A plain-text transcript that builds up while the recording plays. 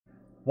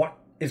What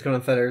is going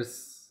on,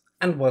 fellas,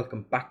 and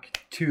welcome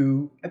back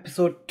to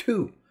episode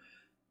 2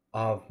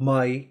 of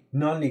my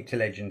non-League to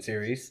Legend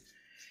series,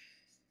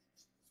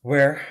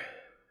 where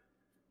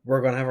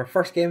we're going to have our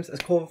first games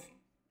as COBH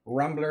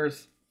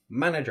Ramblers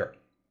manager.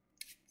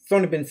 It's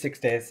only been 6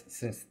 days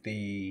since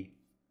the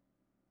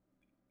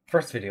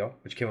first video,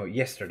 which came out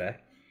yesterday,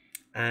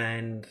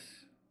 and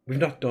we've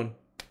not done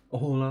a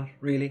whole lot,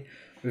 really.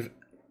 We've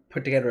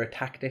put together a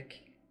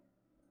tactic.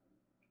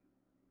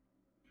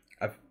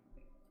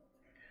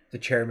 The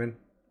chairman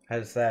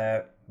has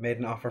made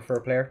an offer for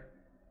a player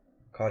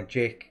called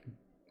Jake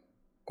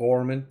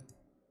Gorman.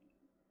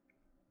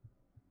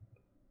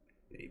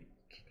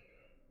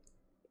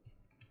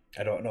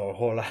 I don't know a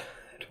whole lot.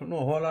 I don't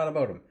know a whole lot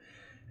about him.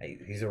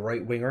 He's a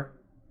right winger.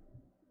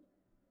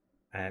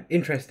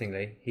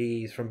 Interestingly,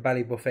 he's from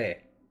Ballybuffet,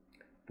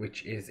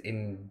 which is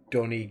in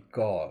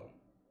Donegal.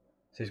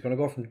 So he's going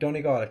to go from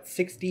Donegal at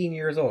 16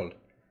 years old,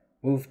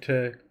 move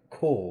to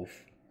COBH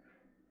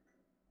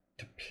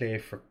to play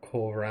for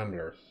COBH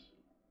Ramblers.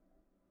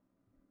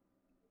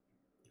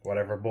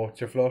 Whatever boats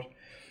your float.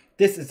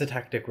 This is the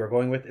tactic we're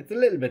going with. It's a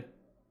little bit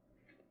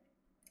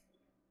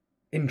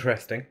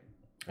interesting.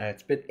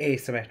 It's a bit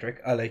asymmetric.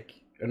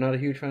 I'm not a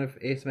huge fan of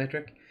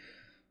asymmetric,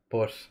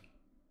 but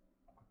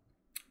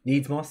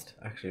needs must.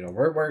 Actually, no.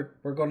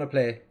 We're gonna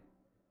play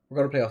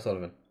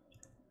O'Sullivan.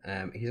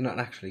 He's not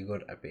actually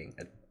good at being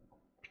a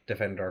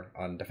defender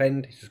on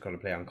defend. He's just gonna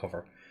play on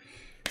cover.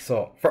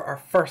 So for our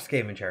first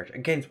game in charge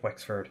against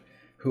Wexford,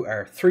 who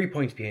are 3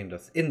 points behind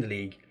us in the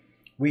league,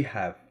 we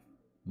have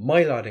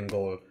Mylod in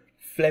goal,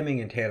 Fleming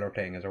and Taylor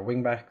playing as our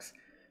wing backs,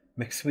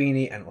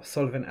 McSweeney and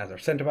O'Sullivan as our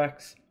centre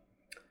backs,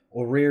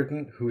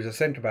 O'Riordan, who's a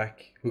centre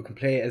back who can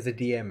play as a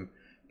DM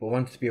but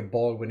wants to be a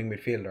ball winning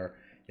midfielder,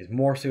 is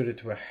more suited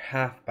to a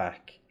half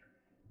back,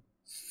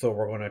 so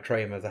we're going to try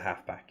him as a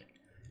half back.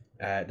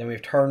 Then we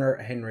have Turner,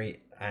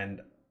 Henry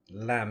and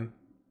Lamb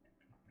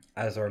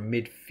as our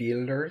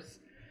midfielders.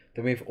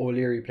 Then we have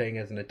O'Leary playing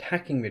as an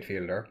attacking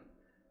midfielder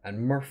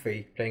and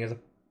Murphy playing as a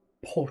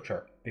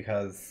poacher,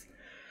 because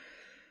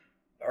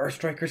our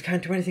strikers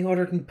can't do anything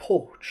other than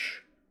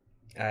poach.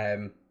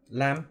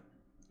 Lamb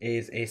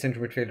is a centre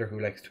midfielder who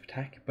likes to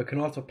attack but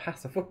can also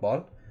pass the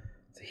football,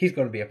 so he's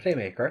going to be a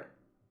playmaker.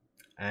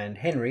 And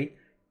Henry,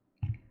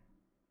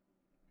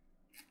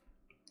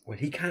 well,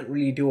 he can't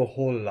really do a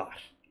whole lot.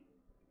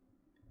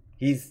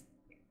 He's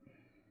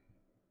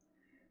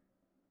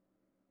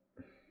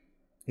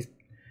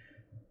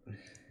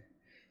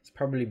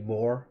probably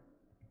more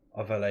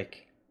of a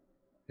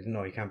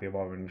no, he can't be a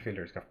ball winning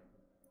midfielder. He's got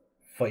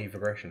 5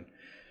 aggression.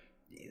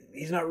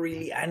 He's not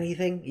really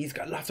anything. He's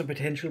got lots of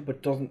potential,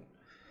 but doesn't.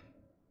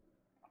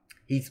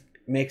 He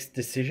makes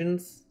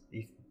decisions.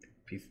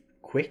 He's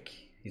quick.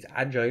 He's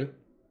agile.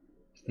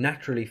 He's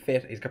naturally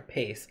fit. He's got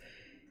pace.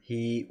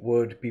 He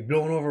would be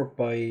blown over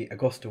by a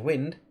gust of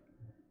wind.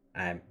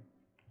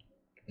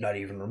 Not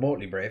even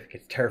remotely brave.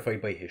 Gets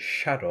terrified by his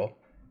shadow,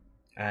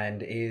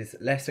 and is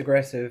less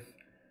aggressive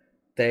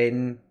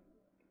than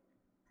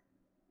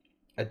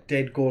a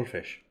dead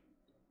goldfish.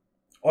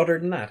 Other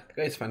than that,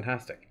 the guy's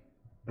fantastic.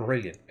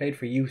 Brilliant. Played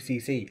for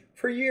UCC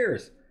for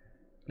years.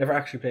 Never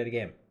actually played a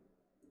game.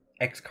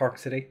 Ex-Cork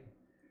City.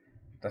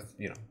 That's,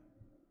 he's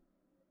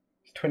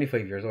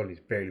 25 years old. He's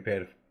barely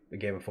played a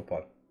game of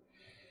football.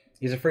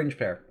 He's a fringe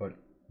player, but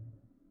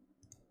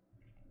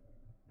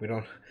we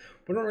don't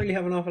really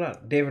have an awful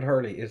lot. David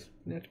Hurley is,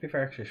 to be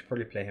fair, actually, I should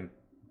probably play him.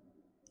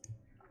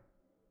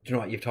 Do you know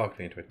what? You've talked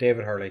me into it.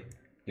 David Hurley,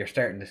 you're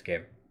starting this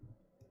game.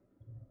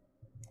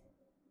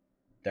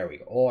 There we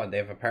go. Oh, and they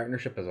have a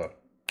partnership as well.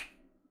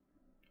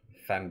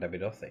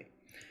 Fandabidosi.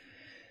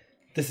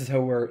 This is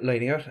how we're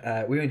lining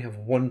out. We only have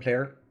one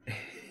player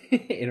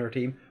in our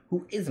team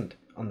who isn't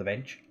on the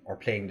bench or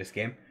playing this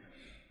game.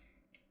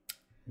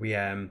 We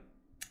have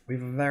a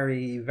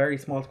very, very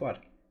small squad,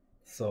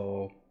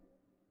 so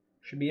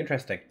should be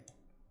interesting.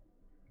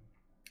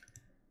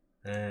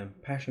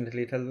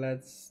 Passionately tell the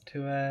lads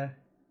to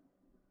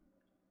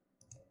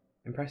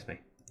impress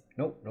me.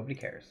 Nope, nobody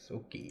cares.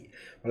 Okay.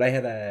 Well, I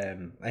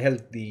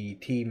held the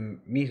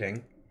team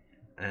meeting,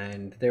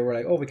 and they were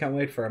like, "Oh, we can't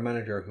wait for a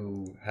manager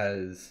who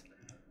has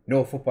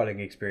no footballing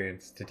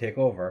experience to take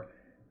over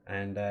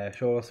and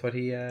show us what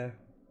he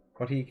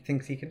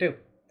thinks he can do."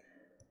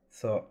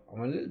 So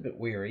I'm a little bit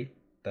weary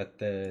that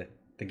the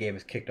game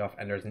is kicked off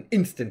and there's an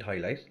instant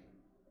highlight.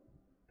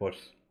 But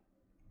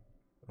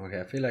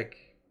okay, I feel like,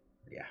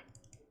 yeah.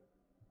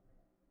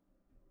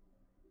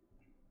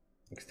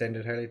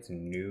 Extended highlights,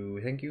 no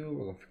thank you.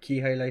 We're going for key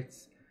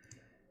highlights.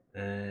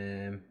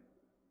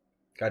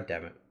 God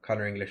damn it.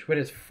 Connor English with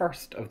his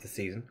first of the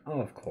season.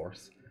 Oh, of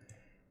course.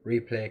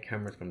 Replay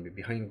camera's going to be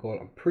behind goal.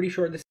 I'm pretty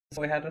sure this is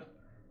how I had it.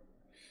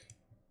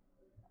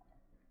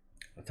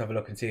 Let's have a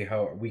look and see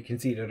how we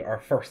conceded our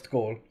first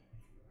goal.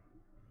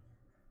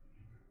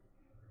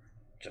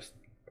 Just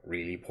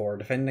really poor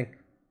defending,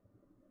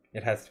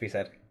 it has to be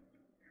said.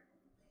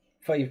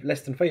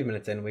 Less than 5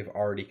 minutes in, we've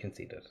already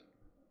conceded.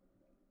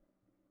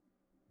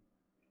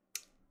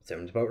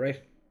 Sounds about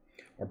right.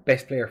 Our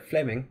best player,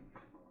 Fleming,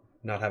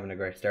 not having a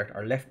great start.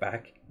 Our left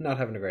back, not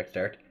having a great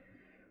start.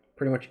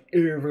 Pretty much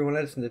everyone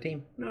else in the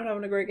team, not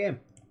having a great game.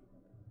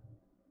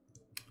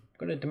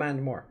 Going to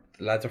demand more.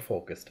 The lads are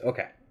focused.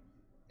 Okay.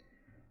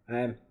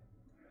 I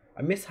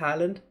miss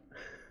Haaland.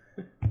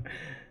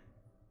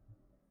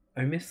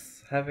 I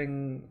miss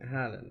having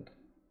Haaland.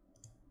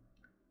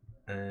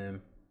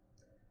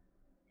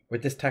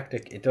 With this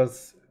tactic, it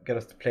does get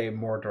us to play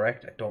more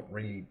direct. Not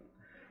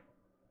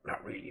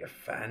really a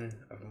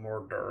fan of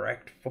more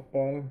direct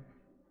football.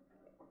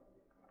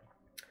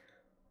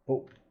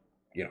 But,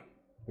 you know,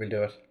 we'll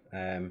do it.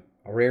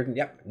 O'Riordan,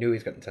 yep, knew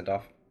he's getting sent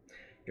off.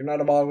 You're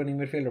not a ball-winning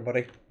midfielder,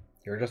 buddy.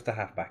 You're just a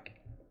half-back.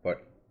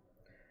 But,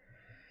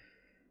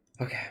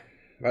 okay,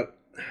 well,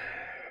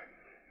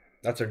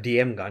 that's our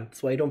DM gone.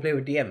 That's why I don't play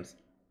with DMs.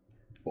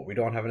 But we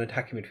don't have an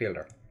attacking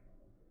midfielder.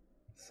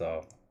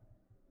 So,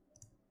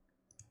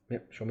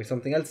 yep, show me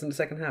something else in the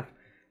second half.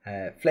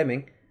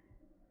 Fleming,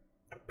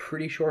 I'm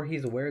pretty sure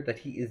he's aware that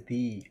he is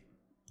the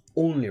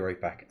only right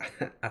back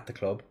at the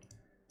club.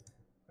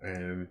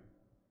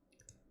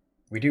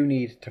 We do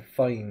need to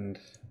find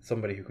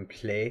somebody who can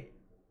play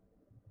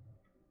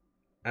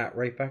at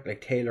right back.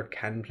 Like Taylor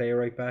can play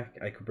right back.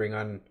 I could bring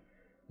on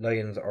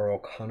Lyons or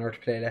O'Connor to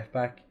play left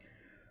back.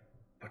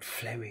 But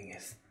Fleming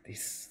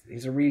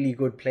he's a really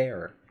good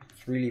player.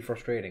 It's really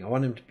frustrating. I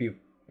want him to be good.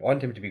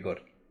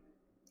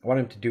 I want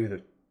him to do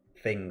the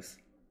things.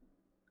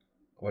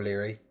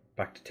 O'Leary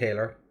back to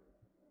Taylor.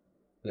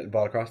 Little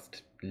ball across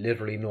to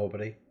literally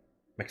nobody.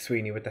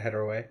 McSweeney with the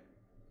header away.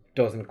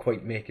 Doesn't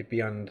quite make it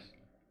beyond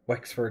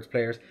Wexford's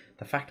players.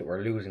 The fact that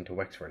we're losing to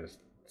Wexford is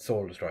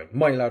soul destroying.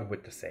 My lad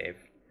with the save.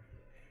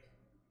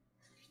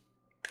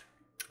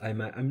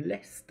 I'm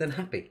less than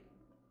happy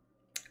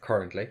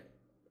currently.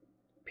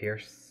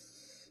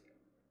 Pierce,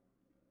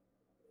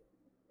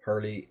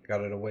 Hurley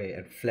got it away,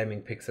 and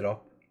Fleming picks it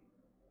up.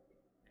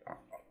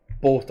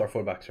 Both our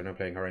fullbacks are now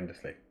playing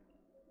horrendously.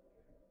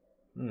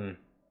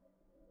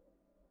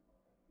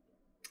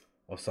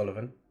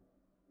 O'Sullivan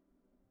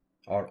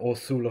or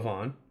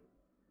O'Sullivan.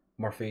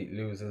 Murphy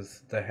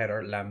loses the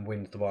header. Lamb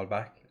wins the ball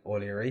back.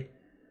 O'Leary,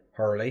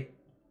 Hurley,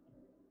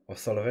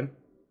 O'Sullivan.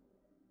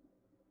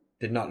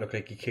 Did not look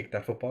like he kicked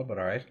that football, but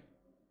alright.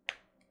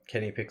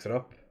 Kenny picks it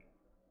up.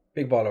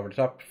 Big ball over the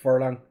top.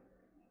 Furlong.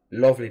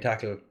 Lovely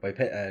tackle by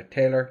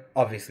Taylor.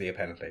 Obviously a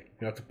penalty.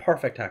 You know, it's a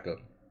perfect tackle.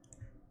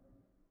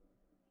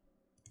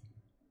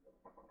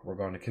 We're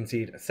going to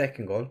concede a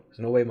second goal. There's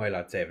no way my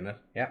lad's saving it.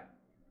 Yeah.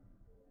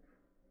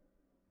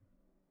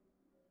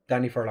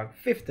 Danny Furlong,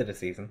 5th of the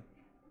season.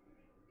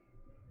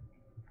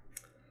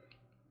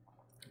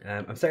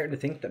 I'm starting to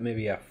think that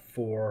maybe a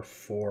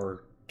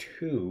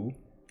 4-4-2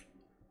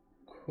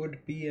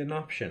 could be an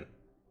option.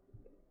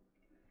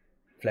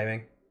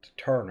 Fleming to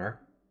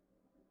Turner.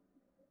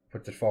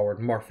 Puts it forward.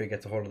 Murphy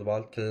gets a hold of the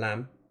ball to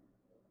Lamb.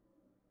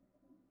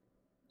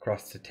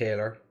 Cross to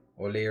Taylor.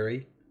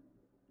 O'Leary.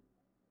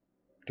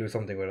 Do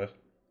something with it.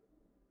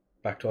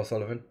 Back to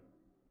O'Sullivan.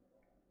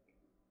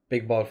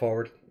 Big ball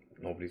forward.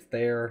 Nobody's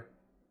there.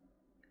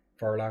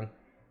 Furlong.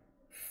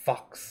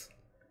 Fox.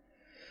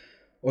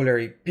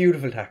 O'Leary,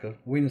 beautiful tackle.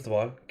 Wins the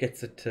ball.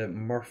 Gets it to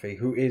Murphy,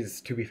 who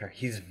is, to be fair,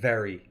 he's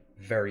very,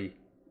 very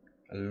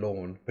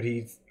alone. But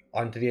he's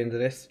on to the end of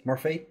this.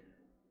 Murphy.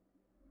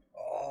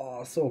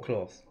 Oh, so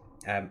close.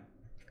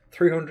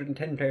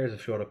 310 players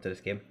have showed up to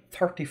this game.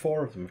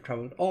 34 of them have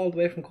travelled all the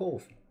way from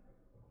Cove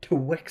to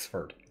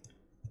Wexford.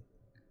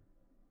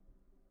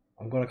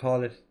 I'm going to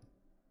call it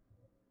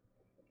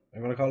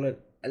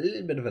a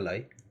little bit of a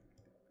lie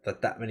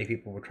that many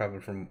people would travel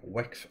from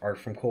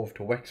from Cove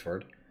to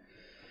Wexford.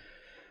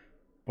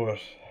 But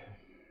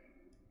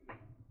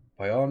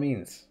by all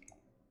means,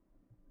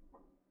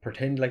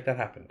 pretend like that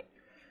happened.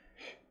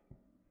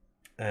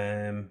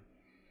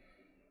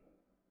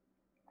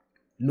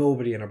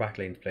 Nobody in our back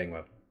line is playing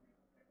well.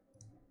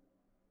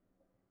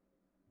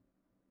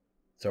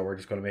 So we're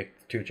just going to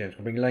make 2 changes.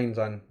 We'll bring Lyons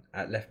on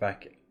at left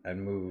back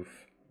and move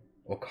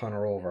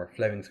O'Connor over.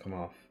 Fleming's come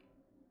off.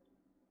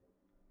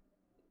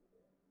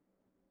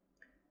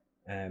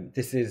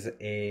 This is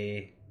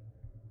a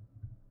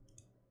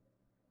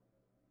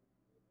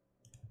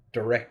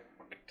direct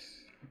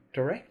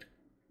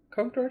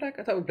counter-attack?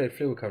 I thought we played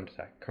fluid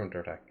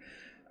counter-attack.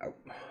 Oh,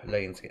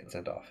 Lyons getting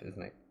sent off,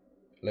 isn't it?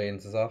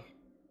 Lyons is off.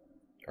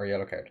 Or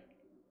yellow card.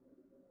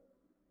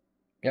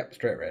 Yep,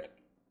 straight red.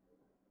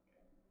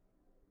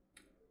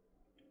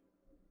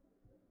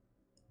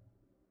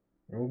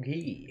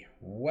 Okay,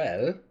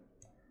 well,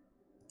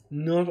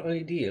 not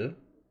ideal,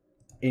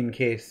 in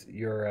case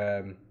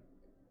you're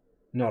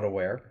not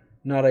aware.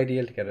 Not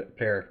ideal to get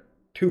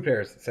 2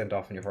 players sent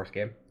off in your first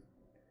game.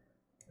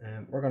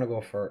 We're going to go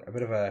for a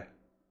bit of a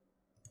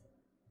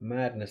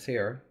madness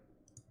here.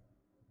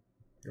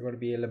 You're going to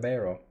be a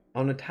libero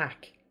on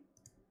attack.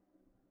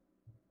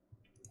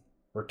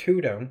 We're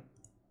 2 down.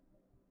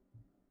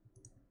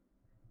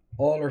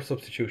 All our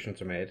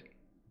substitutions are made.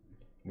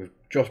 We've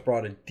just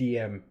brought a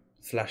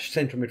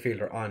DM/centre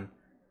midfielder on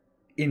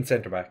in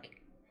centre back.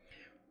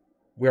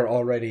 We're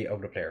already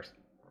out of players.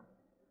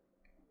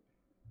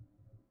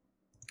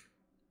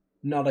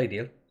 Not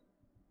ideal.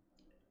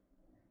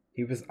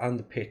 He was on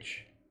the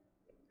pitch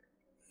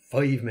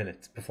 5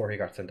 minutes before he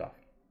got sent off.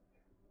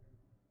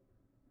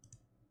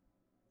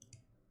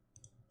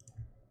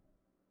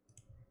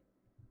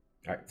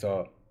 Alright,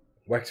 so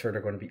Wexford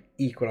are going to be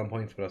equal on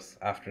points with us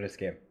after this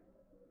game.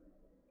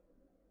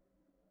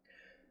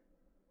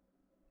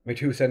 My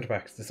two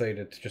centre-backs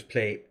decided to just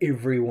play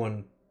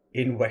everyone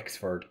in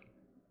Wexford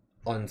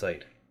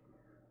onside.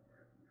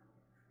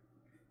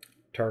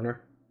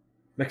 Turner.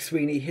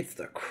 McSweeney hits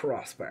the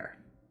crossbar.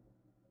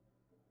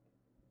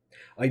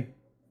 I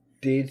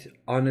did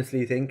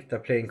honestly think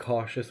that playing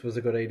cautious was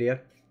a good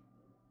idea.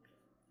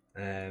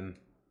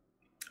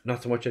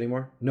 Not so much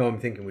anymore. No, I'm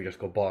thinking we just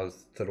go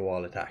balls to the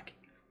wall attack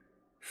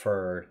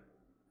for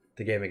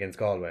the game against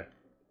Galway,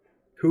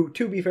 who,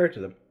 to be fair to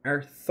them,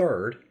 are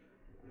third.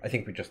 I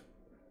think we just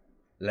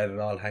let it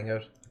all hang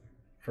out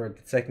for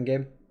the second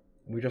game.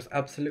 We just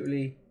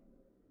absolutely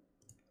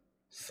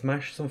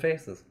smash some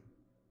faces.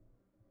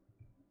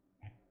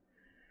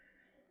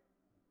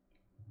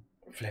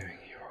 Flaming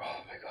Hero,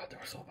 oh my god, they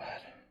were so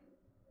bad.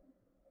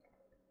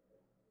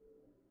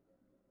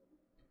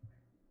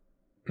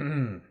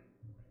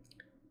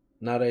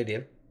 Not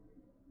ideal.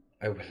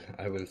 I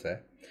will say.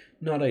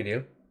 Not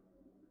ideal.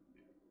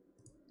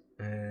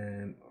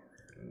 And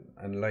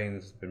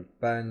Lyons has been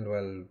banned.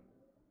 Well,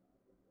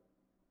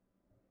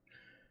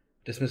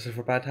 dismissal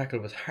for bad tackle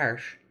was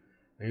harsh,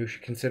 and you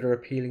should consider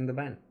appealing the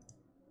ban.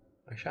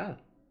 I shall.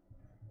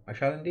 I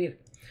shall indeed.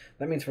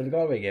 That means for the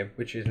Galway game,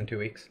 which is in 2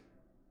 weeks,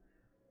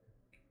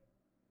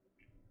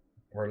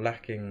 we're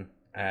lacking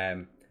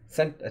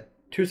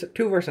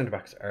two of our centre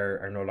backs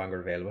are no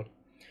longer available,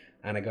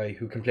 and a guy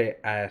who can play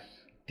at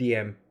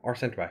DM or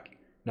centre back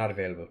not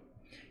available.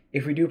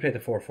 If we do play the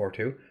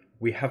 4-4-2,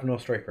 we have no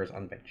strikers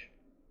on the bench.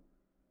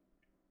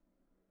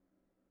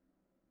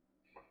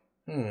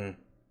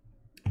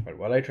 Well,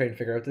 while I try and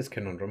figure out this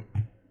conundrum,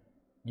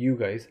 you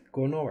guys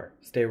go nowhere.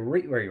 Stay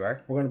right where you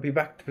are. We're going to be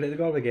back to play the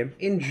Galway game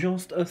in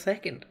just a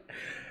second.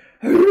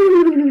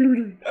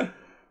 Oh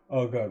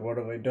god, what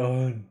have I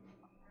done?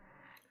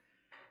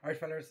 Alright,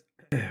 fellas,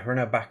 we're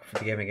now back for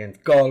the game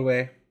against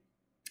Galway.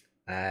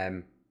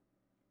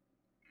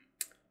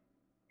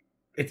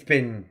 It's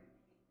been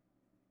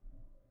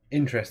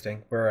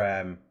interesting.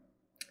 We're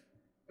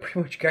pretty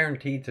much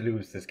guaranteed to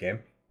lose this game.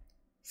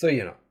 So,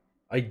 you know,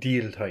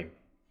 ideal time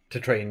to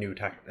try a new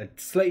a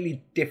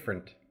slightly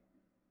different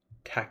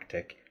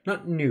tactic.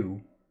 Not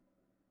new,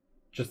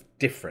 just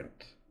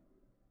different.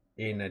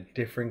 In a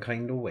different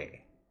kind of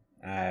way.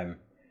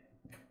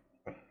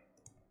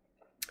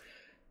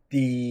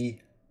 The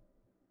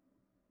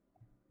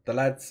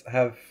lads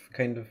have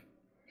kind of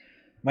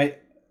I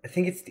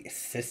think it's the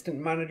assistant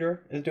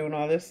manager is doing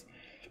all this.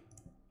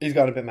 He's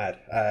got a bit mad.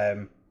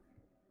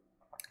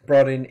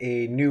 Brought in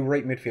a new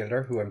right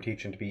midfielder who I'm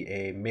teaching to be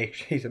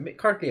he's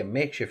currently a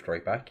makeshift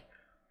right back.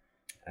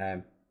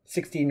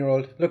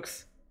 16-year-old,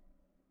 looks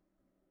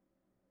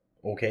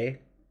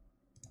okay.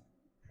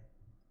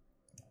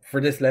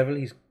 For this level,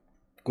 he's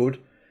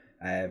good.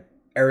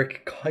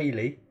 Eric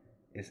Kiley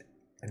is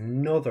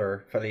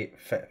another fellow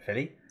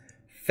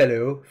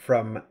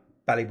from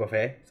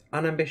Ballybuffet. He's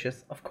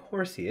unambitious, of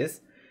course he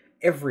is.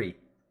 Every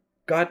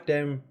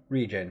goddamn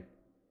region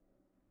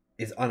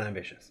is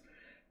unambitious.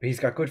 But he's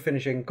got good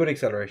finishing, good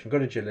acceleration,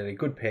 good agility,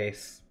 good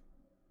pace.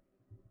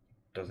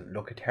 Doesn't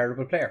look a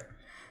terrible player.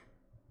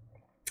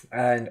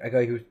 And a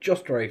guy who's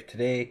just arrived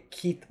today,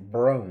 Keith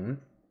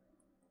Brown,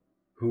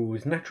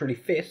 who's naturally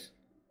fit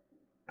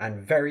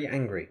and very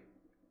angry.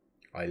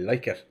 I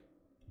like it.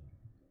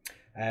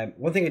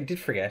 One thing I did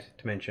forget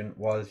to mention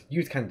was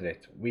youth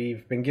candidates.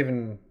 We've been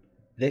given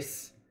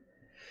this.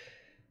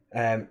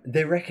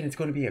 They reckon it's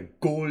going to be a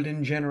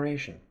golden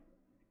generation.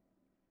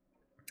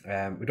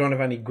 We don't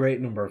have any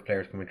great number of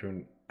players coming through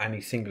in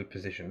any single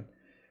position.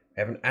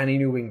 We haven't any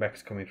new wing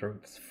backs coming through.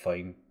 It's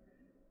fine.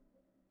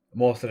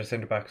 Most of the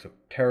centre backs look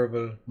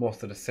terrible.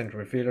 Most of the centre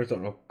midfielders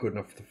don't look good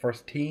enough for the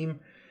first team.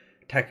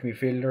 Attacking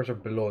midfielders are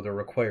below their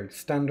required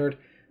standard,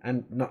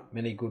 and not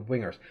many good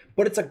wingers.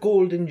 But it's a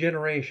golden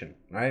generation,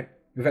 right?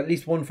 We've at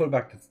least one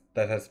fullback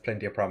that has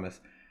plenty of promise.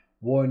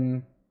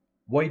 One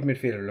wide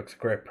midfielder looks a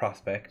great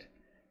prospect.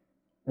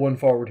 One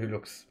forward who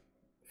looks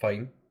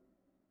fine.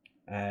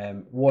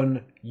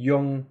 One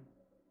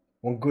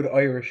good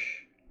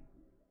Irish.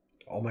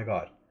 Oh my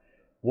god.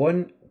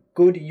 One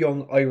good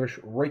young Irish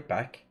right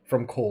back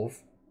from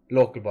Cove,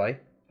 local boy,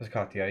 has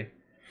caught the eye.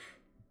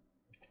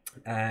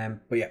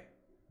 But yeah,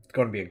 it's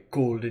going to be a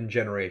golden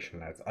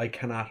generation, lads. I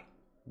cannot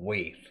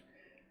wait.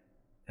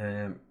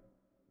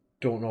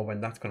 Don't know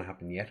when that's going to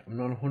happen yet. I'm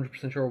not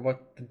 100% sure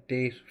what the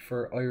date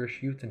for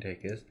Irish youth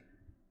intake is.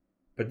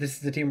 But this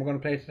is the team we're going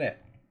to play today.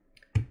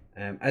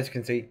 As you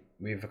can see,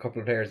 we have a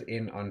couple of players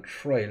in on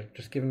trial,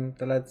 just giving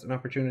the lads an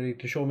opportunity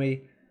to show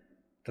me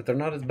that they're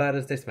not as bad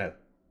as they smell.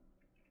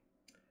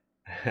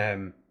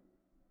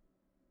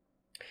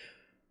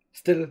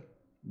 Still,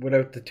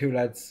 without the two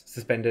lads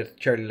suspended,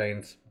 Charlie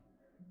Lyons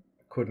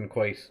couldn't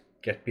quite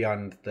get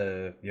beyond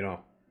the,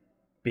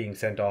 being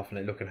sent off and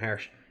it looking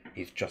harsh.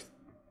 He's just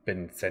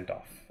been sent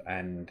off.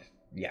 And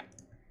yeah,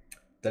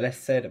 the less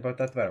said about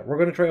that, the better. We're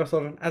going to try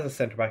O'Sullivan as a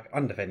centre-back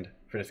on defend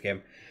for this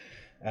game.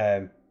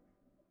 We're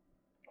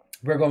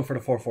going for the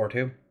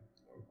 4-4-2.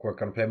 We're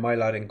going to play my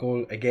lad in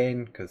goal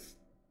again, because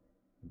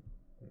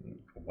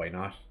why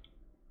not?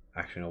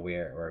 Actually, no,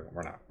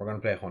 we're not. We're going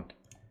to play Hunt.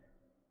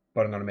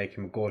 But I'm going to make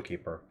him a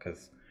goalkeeper,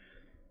 because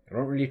I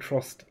don't really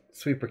trust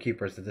sweeper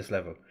keepers at this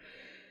level.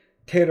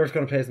 Taylor's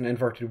going to play as an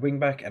inverted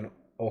wing-back, and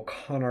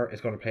O'Connor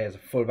is going to play as a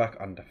full-back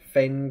on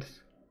defend,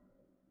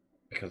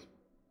 because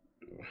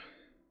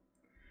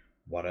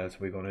what else are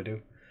we going to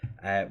do?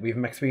 We have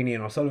McSweeney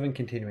and O'Sullivan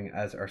continuing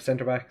as our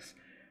centre-backs.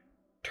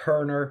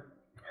 Turner,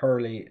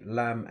 Hurley,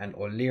 Lamb and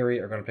O'Leary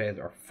are going to play as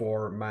our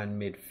 4-man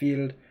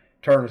midfield.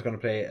 Turner's going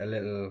to play a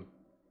little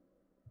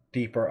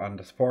deeper on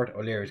the support.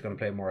 O'Leary's going to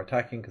play more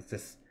attacking,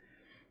 because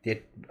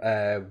the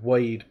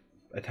wide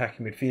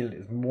attacking midfield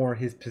is more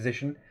his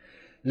position.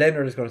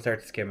 Leonard is going to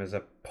start this game as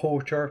a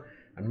poacher,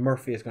 and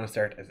Murphy is going to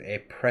start as a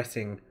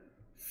pressing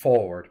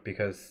forward,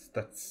 because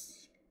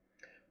that's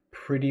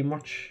pretty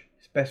much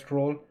his best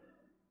role,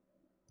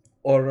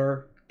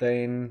 other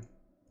than...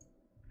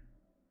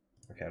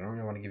 Okay, I don't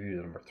really want to give you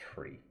the number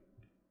 3. Do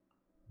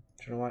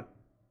you know what?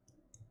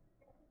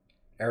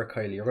 Eric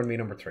Kiley, you're going to be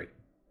number 3.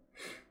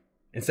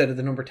 Instead of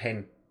the number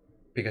 10,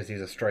 because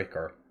he's a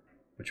striker,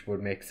 which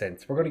would make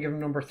sense. We're going to give him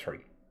number 3.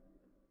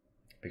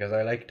 Because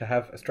I like to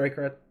have a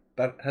striker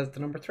that has the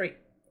number 3.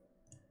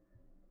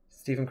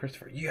 Stephen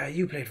Christopher. Yeah,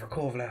 you played for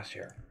Cove last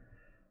year.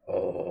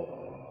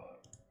 Oh.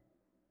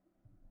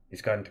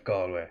 He's gone to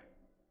Galway.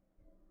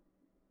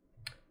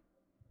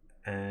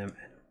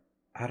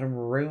 Adam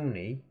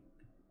Rooney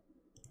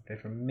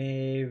played for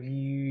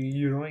Mayview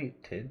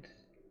United.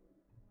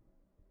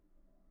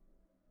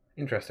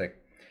 Interesting.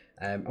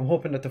 I'm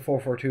hoping that the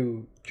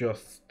 4-4-2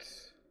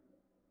 just...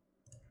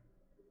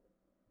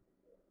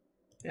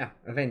 Yeah,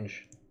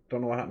 avenge.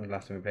 Don't know what happened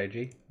last time we played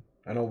G.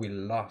 I know we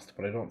lost,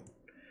 but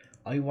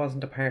I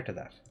wasn't a part of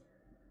that.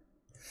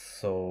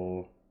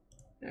 So,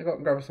 yeah, go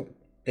and grab some.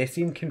 They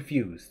seem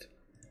confused.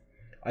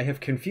 I have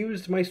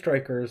confused my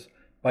strikers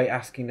by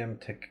asking them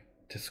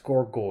to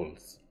score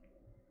goals.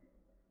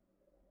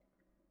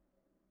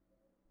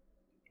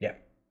 Yeah,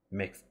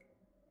 makes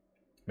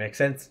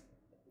sense.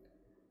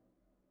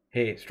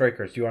 Hey,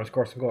 strikers, do you want to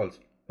score some goals?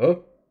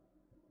 Oh?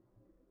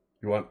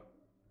 You want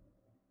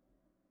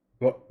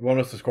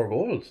us to score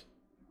goals?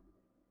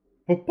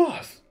 But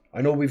boss,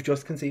 I know we've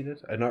just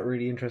conceded. I'm not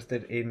really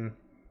interested in...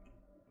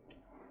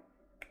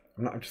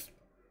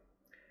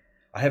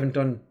 I haven't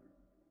done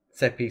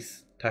set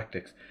piece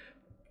tactics.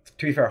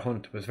 To be fair,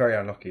 Hunt was very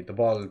unlucky. The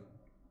ball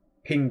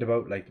pinged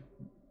about like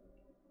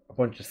a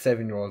bunch of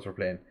 7-year-olds were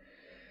playing.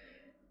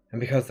 And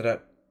because of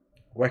that,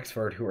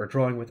 Wexford, who are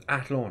drawing with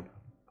Athlone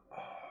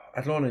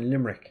and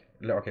Limerick.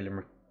 Okay,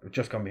 Limerick have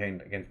just gone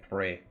behind against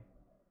Bray.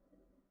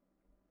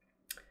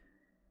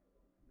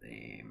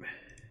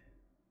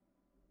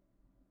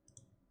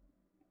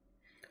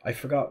 I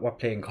forgot what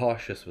playing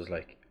cautious was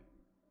like.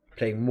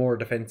 Playing more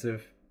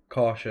defensive,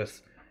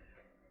 cautious.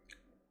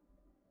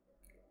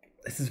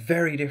 This is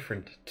very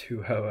different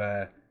to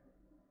how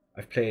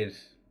I've played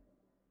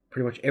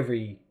pretty much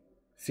every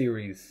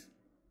series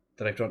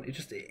that I've done. It's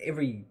just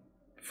every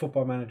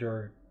Football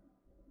Manager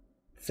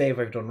save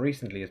I've done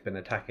recently has been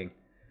attacking.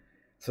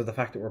 So the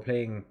fact that we're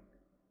playing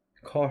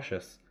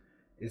cautious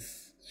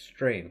is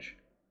strange.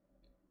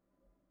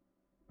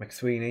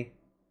 McSweeney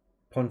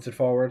punts it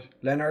forward.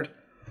 Leonard.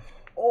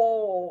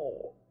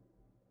 Oh,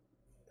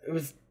 it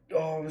was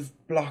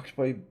blocked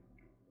by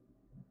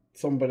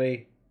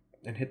somebody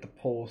and hit the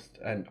post,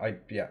 and I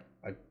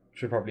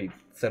should probably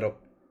set up.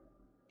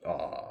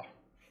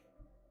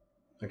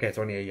 Okay, it's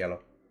only a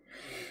yellow.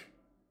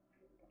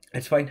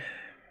 It's fine.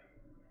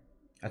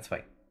 That's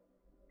fine.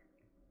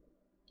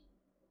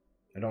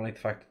 I don't like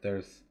the fact that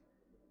there's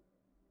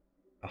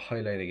a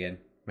highlight again.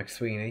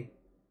 McSweeney,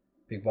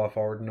 big ball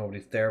forward,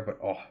 nobody's there, but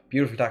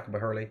beautiful tackle by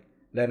Hurley.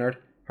 Leonard,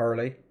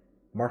 Hurley,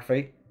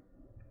 Murphy.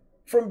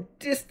 From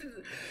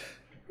distance,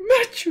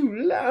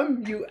 Matthew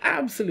Lamb, you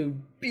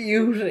absolute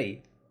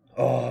beauty.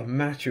 Oh,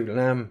 Matthew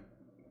Lamb.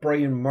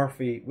 Brian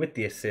Murphy with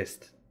the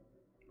assist.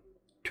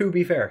 To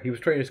be fair, he was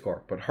trying to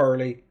score, but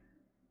Hurley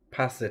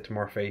passes it to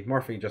Murphy.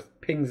 Murphy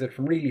just pings it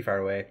from really far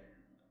away,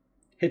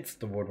 hits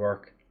the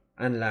woodwork,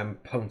 and Lamb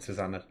pounces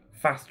on it.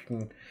 Faster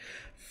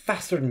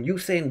than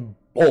Usain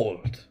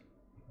Bolt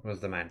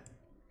was the man.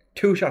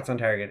 2 shots on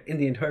target in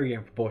the entire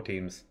game for both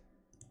teams.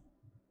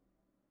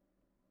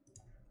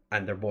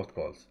 And they're both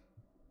goals.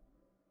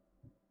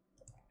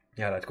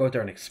 Yeah, let's go out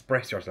there and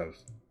express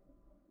yourselves.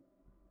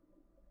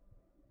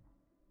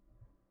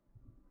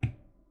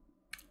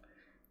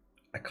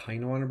 I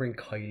kind of want to bring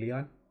Kiley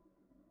on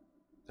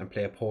and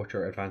play a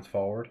poacher advance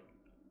forward.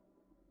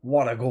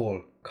 What a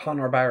goal.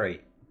 Conor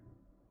Barry.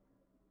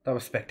 That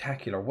was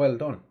spectacular. Well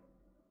done.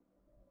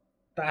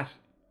 That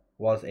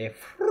was a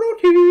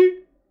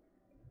fruity,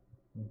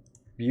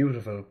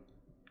 beautiful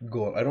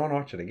goal. I don't want to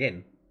watch it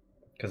again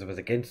because it was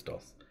against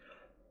us.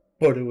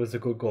 But it was a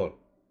good goal,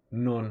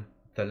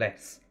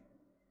 nonetheless.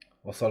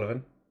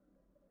 O'Sullivan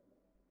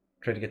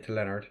tried to get to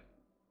Leonard,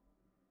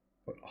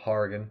 but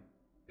Horgan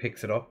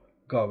picks it up.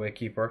 Galway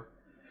keeper.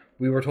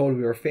 We were told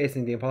we were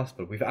facing the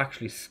impossible. We've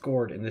actually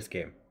scored in this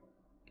game.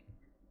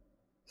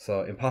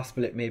 So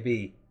impossible it may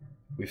be,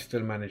 we've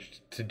still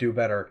managed to do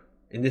better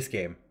in this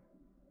game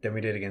than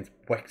we did against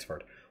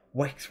Wexford.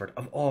 Wexford,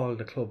 of all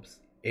the clubs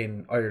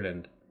in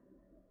Ireland,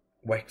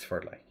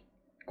 Wexford, like.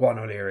 Go on,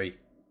 O'Leary.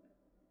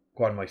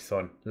 Go on, my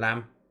son.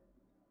 Lamb.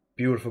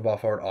 Beautiful ball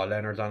forward. Oh,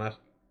 Leonard's on it.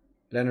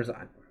 Leonard's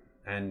on.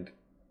 And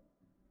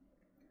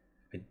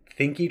I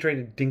think he tried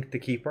to dink the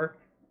keeper.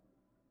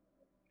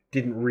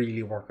 Didn't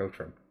really work out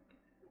for him.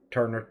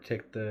 Turner to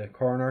take the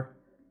corner.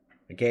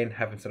 Again,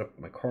 haven't set up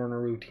my corner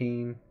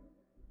routine.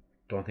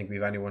 Don't think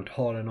we've anyone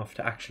tall enough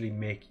to actually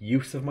make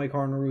use of my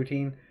corner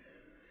routine.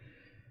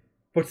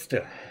 But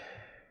still.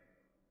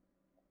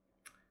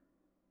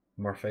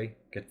 Murphy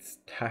gets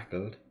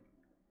tackled.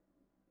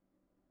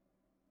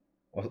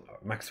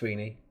 Max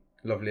Sweeney.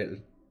 Lovely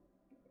little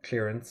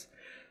clearance.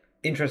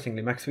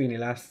 Interestingly, Max Sweeney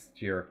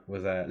last year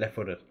was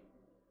left-footed.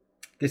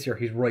 This year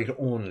he's right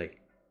only.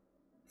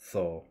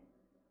 So,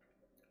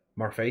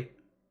 Murphy.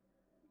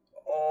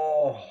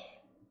 Oh,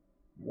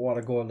 what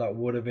a goal that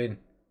would have been.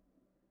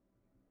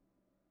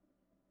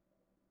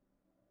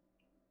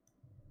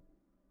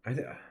 I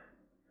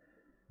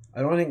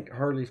don't think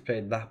Hurley's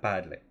played that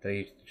badly that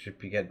he should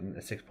be getting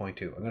a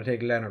 6.2. I'm going to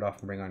take Leonard off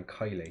and bring on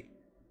Kylie.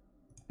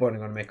 But I'm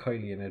going to make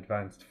Kylie an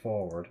advanced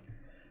forward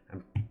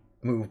and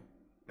move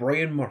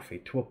Brian Murphy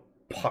to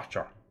a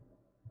potcher.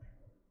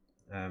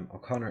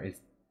 O'Connor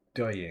is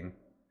dying.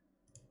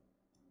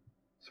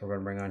 So we're going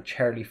to bring on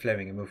Charlie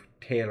Fleming and move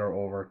Taylor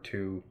over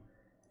to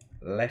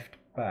left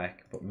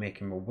back, but make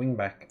him a wing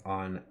back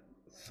on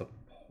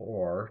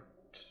support.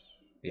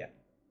 Yeah.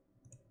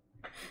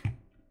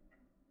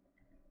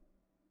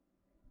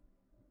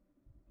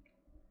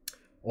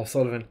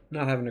 O'Sullivan,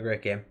 not having a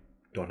great game.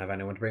 Don't have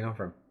anyone to bring on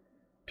for him.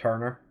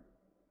 Turner,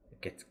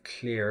 it gets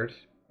cleared,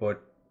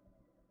 but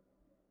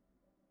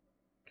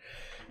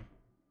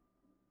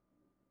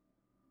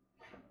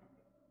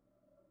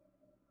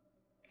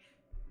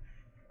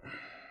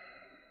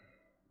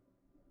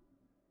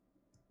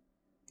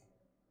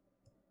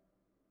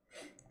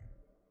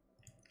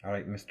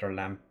alright, Mr.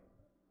 Lamb.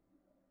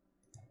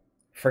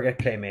 Forget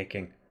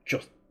playmaking.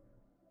 Just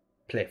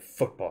play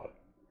football.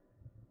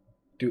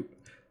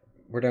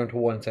 We're down to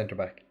one centre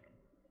back.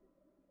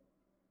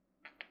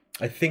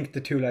 I think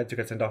the two lads who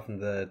got sent off in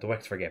the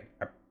Wexford game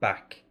are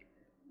back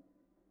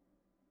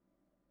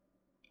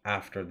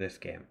after this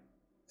game.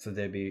 So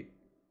they'll be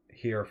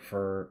here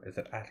for, is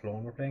it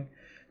Athlone we're playing?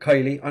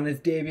 Kylie on his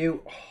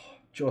debut. Oh,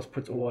 just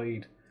puts it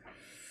wide.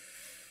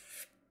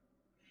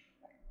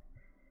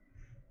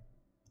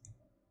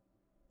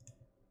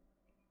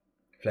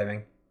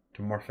 Fleming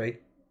to Murphy.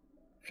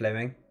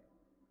 Fleming.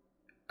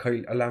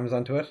 Kyle Lamb's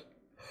onto it.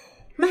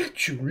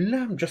 Matthew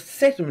Lamb, just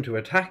set him to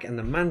attack and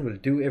the man will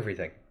do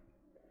everything.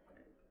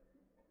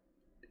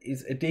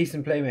 He's a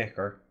decent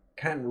playmaker.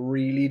 Can't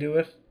really do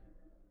it.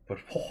 But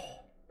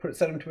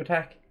set him to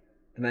attack.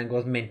 The man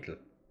goes mental.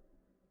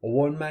 A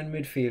one-man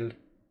midfield.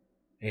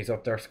 And he's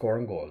up there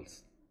scoring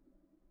goals.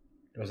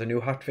 There's a new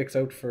hot fix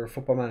out for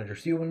Football Manager,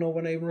 so you will know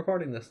when I'm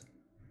recording this.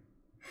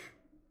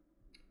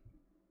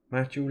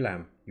 Matthew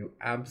Lamb, you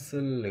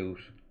absolute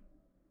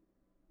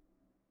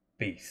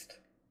beast.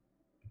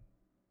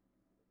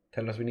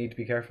 Telling us we need to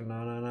be careful.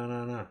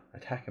 No.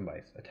 Attacking,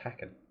 boys.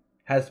 Attacking.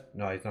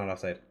 No, he's not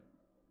offside.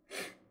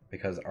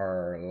 Because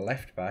our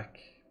left back,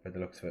 by the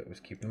looks of it, was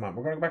keeping him on.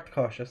 We're going to go back to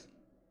cautious.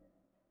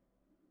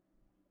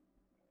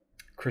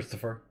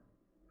 Christopher,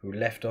 who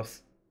left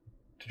us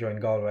to join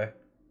Galway.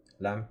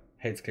 Lamb,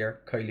 heads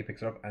clear. Kylie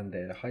picks it up and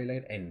the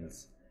highlight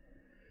ends.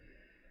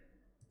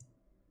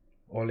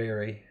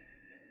 O'Leary.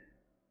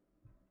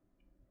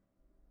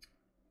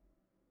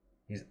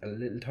 He's a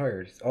little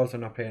tired. He's also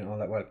not playing all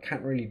that well.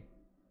 Can't really...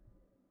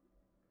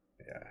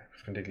 Yeah, I'm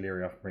just going to take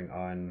Leary off and bring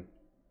on...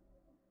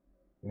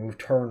 Move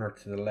Turner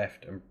to the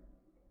left and...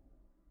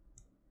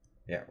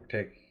 Yeah, we'll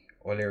take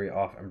O'Leary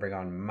off and bring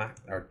on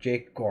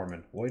Jake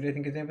Gorman. Why do I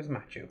think his name was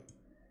Matthew?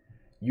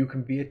 You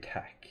can be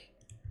attack.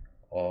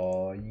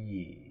 Oh,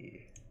 yeah.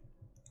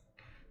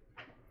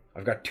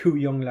 I've got two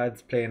young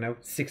lads playing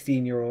out.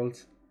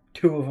 16-year-olds.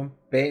 Two of them.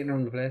 Baiting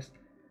around the place.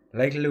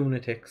 Like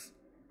lunatics.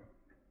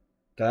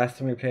 The last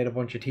time we played a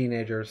bunch of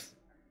teenagers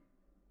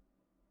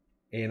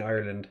in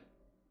Ireland,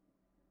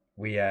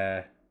 we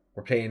were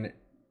playing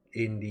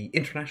in the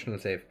international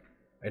save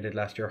I did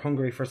last year,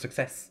 Hungary for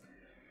Success,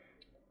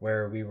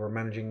 where we were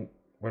managing,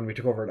 when we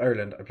took over at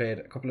Ireland, I played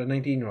a couple of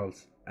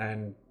 19-year-olds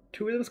and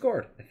two of them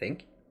scored, I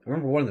think. I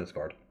remember one of them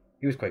scored.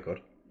 He was quite good.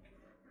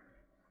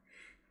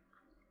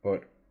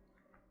 But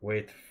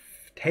with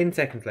 10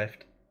 seconds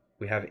left,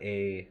 we have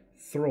a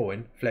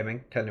throw-in.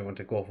 Fleming telling everyone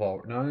to go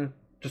forward. No,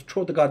 just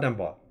throw the goddamn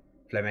ball.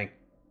 Fleming.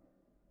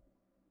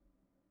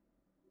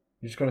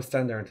 You're just going to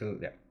stand there until...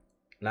 Yeah.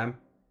 Lamb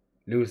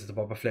loses the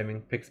ball, but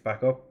Fleming picks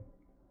back up.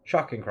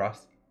 Shocking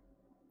cross.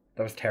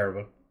 That was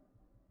terrible.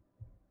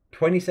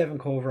 27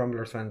 COBH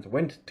RAMBLERS fans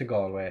went to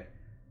Galway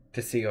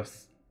to see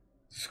us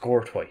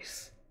score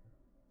twice.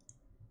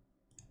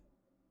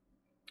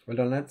 Well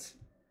done, lads.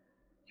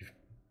 You've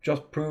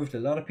just proved a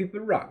lot of people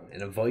wrong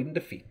in avoiding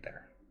defeat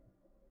there.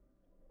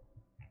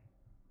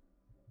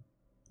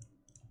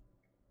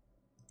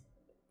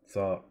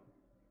 So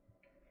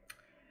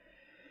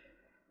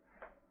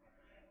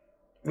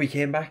we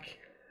came back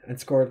and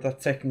scored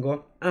that second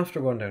goal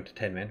after going down to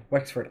 10 men.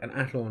 Wexford and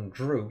Athlone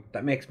drew.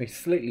 That makes me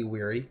slightly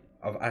weary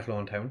of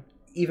Athlone Town,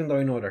 even though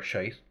I know they're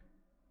shite.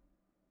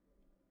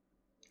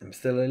 I'm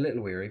still a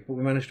little weary, but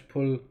we managed to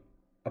pull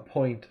a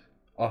point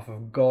off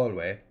of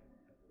Galway,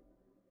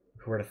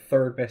 who are the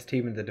third best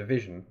team in the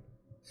division,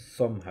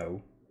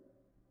 somehow.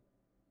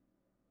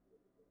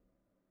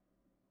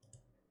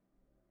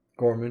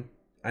 Gorman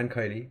and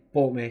Kylie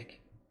both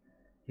make,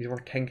 he's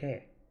worth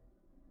 10k.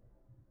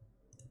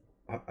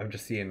 I'm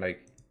just seeing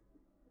like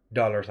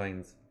dollar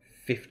signs,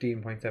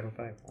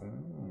 15.75.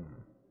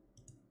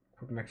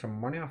 Could make some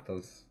money off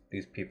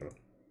these people.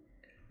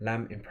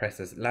 Lamb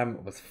impresses.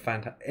 Lamb was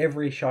fantastic.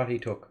 Every shot he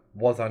took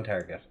was on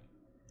target.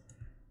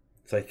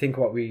 So I think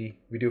what we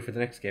do for the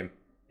next game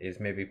is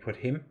maybe put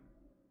him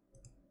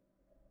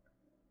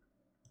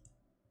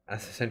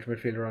as a centre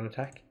midfielder on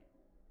attack.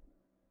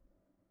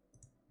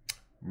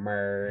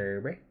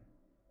 Maybe.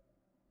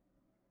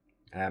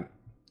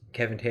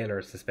 Kevin Taylor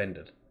is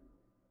suspended.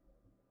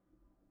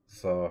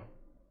 So,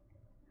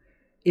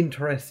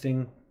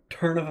 interesting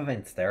turn of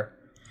events there.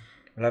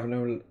 We'll have an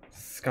old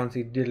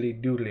sconcy diddly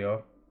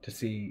doodleo to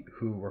see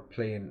who we're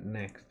playing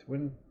next.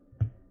 When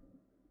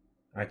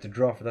I have to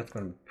draw for that's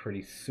going to be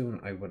pretty soon,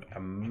 I would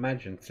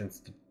imagine, since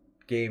the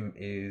game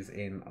is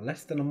in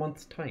less than a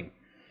month's time.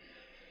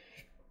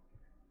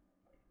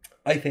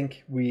 I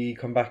think we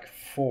come back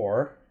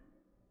for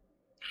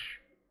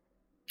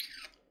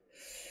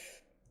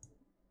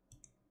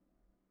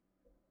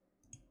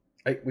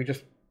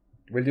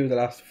we'll do the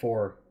last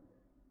four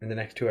in the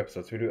next two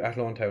episodes. We'll do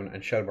Athlone Town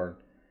and Shelburne,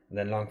 and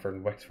then Longford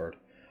and Wexford.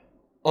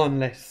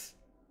 Unless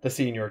the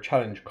Senior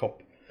Challenge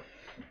Cup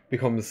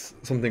becomes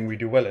something we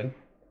do well in.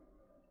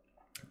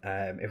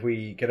 If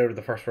we get out of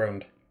the first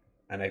round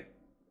and it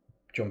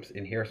jumps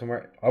in here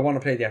somewhere, I want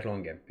to play the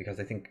Athlone game because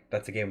I think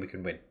that's a game we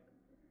can win.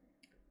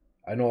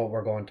 I know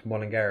we're going to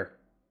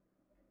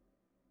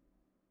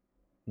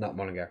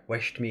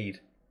Westmead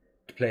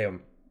to play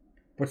them,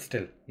 but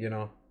still, you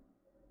know,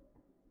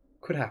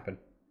 could happen.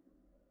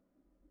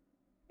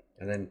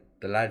 And then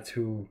the lads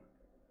who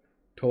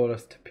told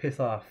us to piss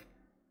off.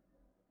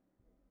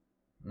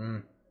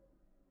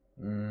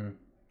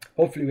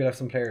 Hopefully we'll have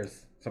some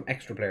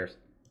extra players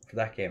for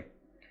that game,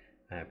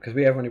 because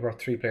we have only brought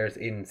 3 players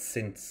in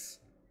since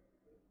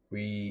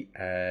we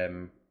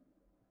Denzel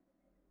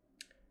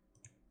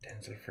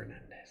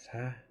Fernandez,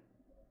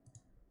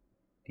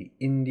 the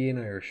Indian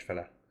Irish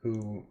fella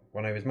who,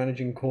 when I was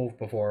managing Cove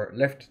before,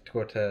 left to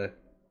go to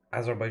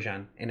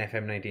Azerbaijan in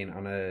FM19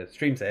 on a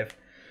stream save.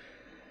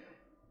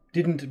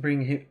 Didn't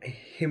bring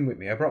him with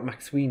me. I brought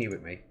Max Sweeney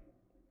with me,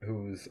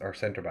 who's our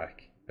centre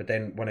back. But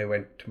then when I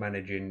went to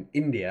manage in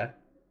India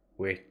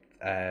with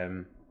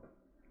what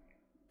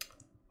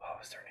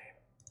was their name?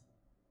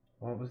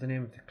 What was the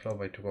name of the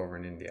club I took over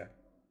in India?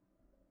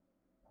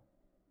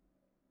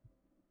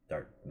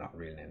 They're not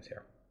real names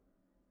here.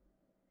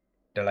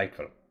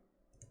 Delightful.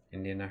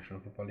 Indian National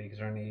Football League. Is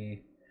there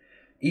any?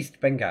 East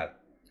Bengal.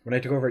 When I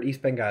took over at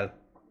East Bengal,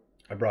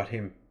 I brought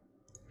him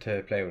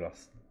to play with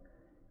us.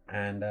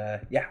 And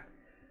yeah,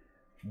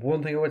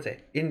 one thing I would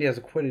say, India is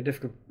quite a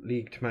difficult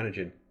league to manage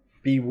in.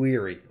 Be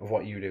wary of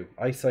what you do.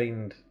 I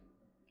signed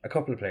a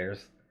couple of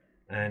players,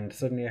 and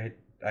suddenly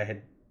I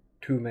had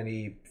too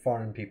many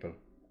foreign people,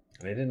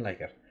 and I didn't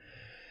like it.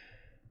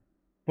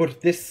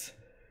 But this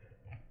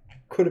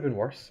could have been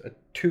worse. A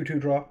 2-2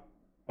 draw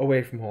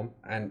away from home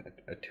and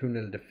a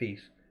 2-0 defeat.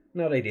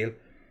 Not ideal,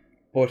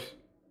 but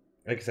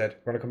like I said,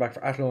 we're going to come back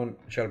for Athlone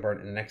Shelburne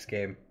in the next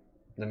game,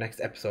 in the next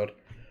episode.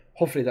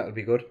 Hopefully that'll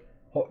be good.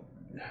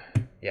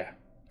 Yeah.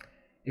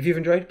 If you've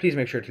enjoyed, please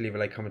make sure to leave a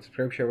like, comment,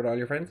 subscribe, share with all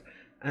your friends,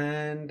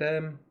 and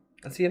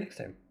I'll see you next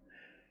time.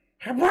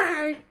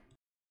 Bye!